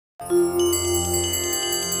My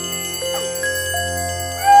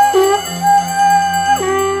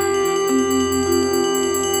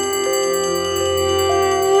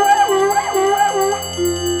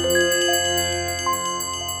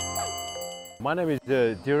name is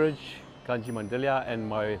Dheeraj Mandatta, and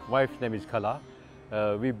my wife's name is Kala.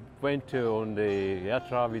 We went on the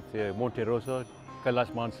Yatra with Monte Rosa,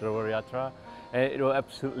 Kailash Mansarovar Yatra, and it was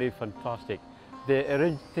absolutely fantastic. They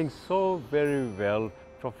arranged things so very well,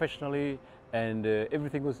 professionally, and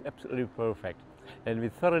everything was absolutely perfect. And we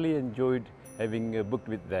thoroughly enjoyed having booked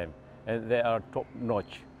with them. And they are top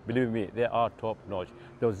notch. Believe me, they are top notch.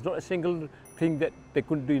 There was not a single thing that they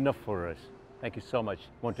couldn't do enough for us. Thank you so much,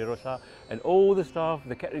 Monte Rosa, and all the staff,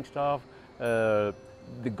 the catering staff, the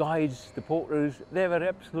guides, the porters. They were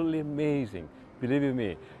absolutely amazing. Believe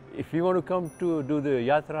me, if you want to come to do the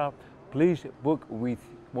Yatra, please book with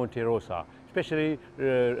Monte Rosa. Especially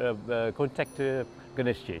contact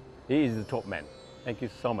Ganeshji. He is the top man. Thank you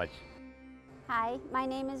so much. Hi, my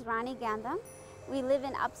name is Rani Gandham. We live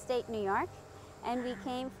in upstate New York, and we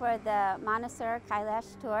came for the Manasarovar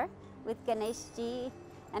Kailash Tour with Ganeshji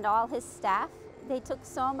and all his staff. They took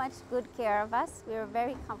so much good care of us. We were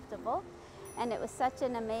very comfortable, and it was such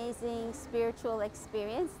an amazing spiritual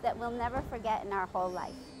experience that we'll never forget in our whole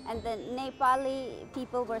life. And the Nepali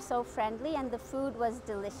people were so friendly, and the food was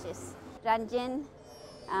delicious. Ranjan,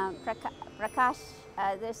 Prakash,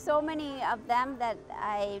 there's so many of them that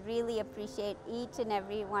I really appreciate each and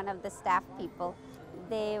every one of the staff people.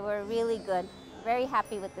 They were really good. Very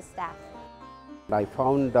happy with the staff. I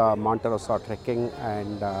found Monte Rosa Trekking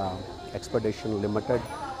and Expedition Limited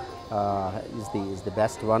is the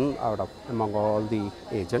best one among all the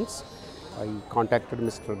agents. I contacted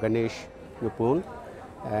Mr. Ganesh Nupun,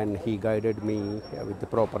 and he guided me with the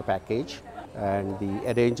proper package, and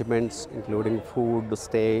the arrangements including food,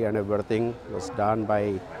 stay and everything was done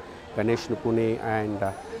by Ganesh Nupune, and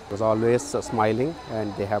was always smiling,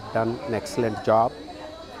 and they have done an excellent job.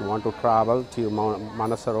 If you want to travel to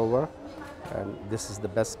Manasarovar, and this is the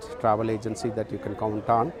best travel agency that you can count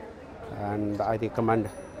on, and I recommend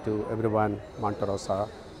to everyone Monte Rosa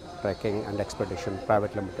Trekking and Expedition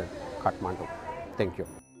Private Limited, Kathmandu. Thank you.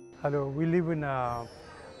 Hello, we live in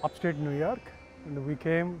upstate New York, and we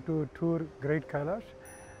came to tour Great Kailash,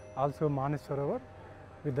 also Manasarovar,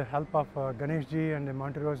 with the help of Ganeshji and the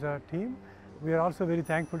Monte Rosa team. We are also very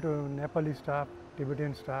thankful to Nepali staff,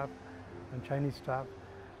 Tibetan staff and Chinese staff,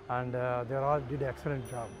 and they all did an excellent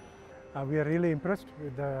job. We are really impressed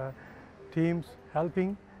with the teams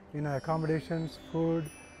helping in accommodations, food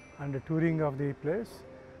and the touring of the place,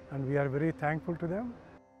 and we are very thankful to them.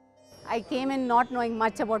 I came in not knowing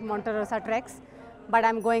much about Monte Rosa treks, but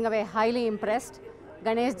I'm going away highly impressed.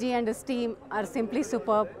 Ganeshji and his team are simply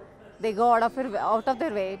superb. They go out of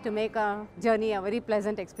their way to make a journey a very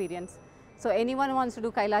pleasant experience. So anyone who wants to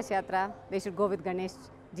do Kailash Yatra, they should go with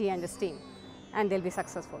Ganeshji and his team, and they'll be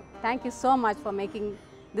successful. Thank you so much for making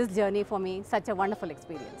this journey for me such a wonderful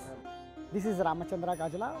experience. This is Ramachandra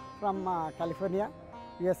Kajala from California,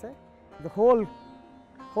 USA. The whole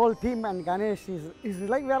team and Ganesh is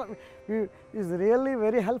really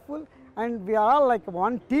very helpful, and we are all like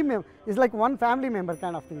one team. It's like one family member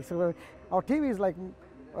kind of thing. So our team is like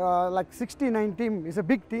 69 team. It's a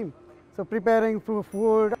big team. So preparing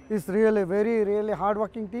food is really really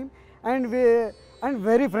hardworking team, and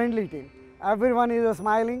very friendly team. Everyone is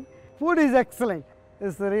smiling. Food is excellent.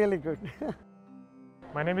 It's really good.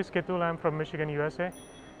 My name is Ketul. I'm from Michigan, USA.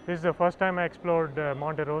 This is the first time I explored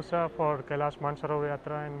Monte Rosa for Kailash Mansarovar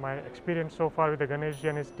Yatra, and my experience so far with the Ganeshji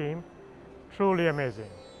and his team, truly amazing.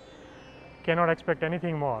 Cannot expect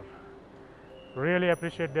anything more. Really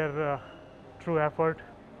appreciate their true effort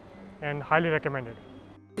and highly recommended.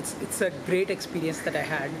 It's a great experience that I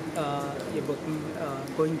had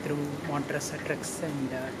going through Monte Rosa treks and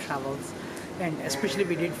travels, and especially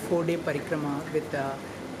we did 4-day parikrama with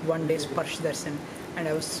 1-day Sparsh Darshan, and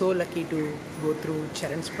I was so lucky to go through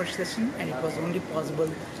Charan Sparsh Darshan, and it was only possible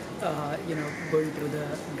going through the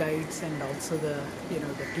guides and also the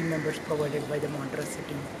team members provided by the Monte Rosa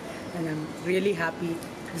team. And I'm really happy.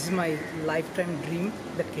 This is my lifetime dream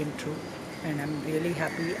that came true, and I'm really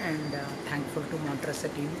happy and thankful to Monte Rosa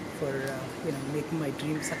team for making my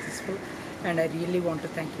dream successful. And I really want to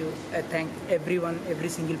thank everyone, every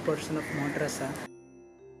single person of Monte Rosa.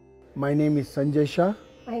 My name is Sanjay Shah.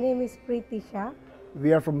 My name is Preeti Shah.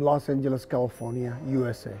 We are from Los Angeles, California,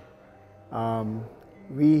 USA.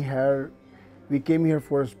 We came here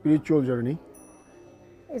for a spiritual journey.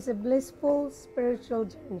 It's a blissful spiritual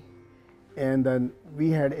journey. And then we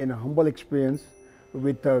had a humble experience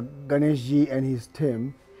with Ganeshji and his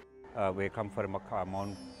team. We come for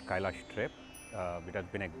Mount Kailash trip, It has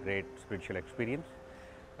been a great spiritual experience.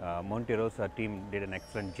 Mt Rosa team did an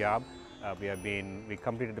excellent job. We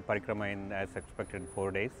completed the parikrama in, as expected, in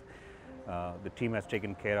 4 days. The team has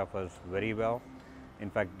taken care of us very well. In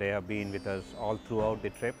fact, they have been with us all throughout the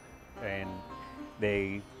trip, and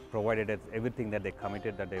they provided us everything that they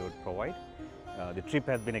committed that they would provide. The trip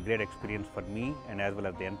has been a great experience for me and as well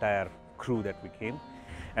as the entire crew that we came.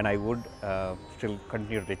 And I would still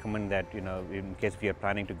continue to recommend that, in case we are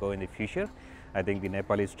planning to go in the future, I think the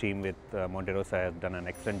Nepalese team with Mt Rosa has done an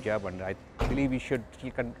excellent job, and I believe we should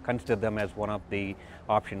still consider them as one of the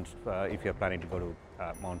options if you are planning to go to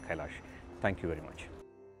Mount Kailash. Thank you very much.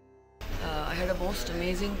 I had a most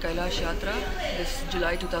amazing Kailash Yatra this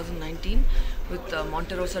July 2019 with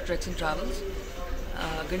Mt Rosa Treks and Travels.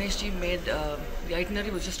 Ganesh ji made the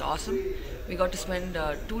itinerary was just awesome. We got to spend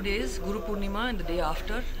 2 days, Guru Purnima and the day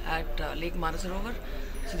after, at Lake Manasarovar.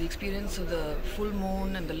 So the experience of the full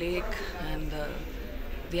moon and the lake and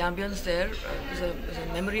the ambience there was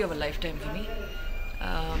a memory of a lifetime for me.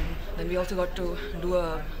 Then we also got to do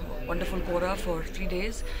a wonderful Kora for 3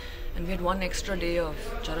 days, and we had 1 extra day of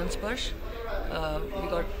Charan Sparsh. We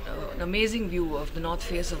got an amazing view of the north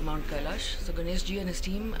face of Mount Kailash. So Ganesh ji and his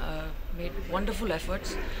team made wonderful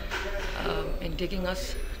efforts in taking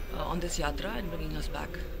us on this yatra and bringing us back.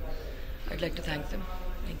 I'd like to thank them.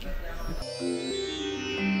 Thank you.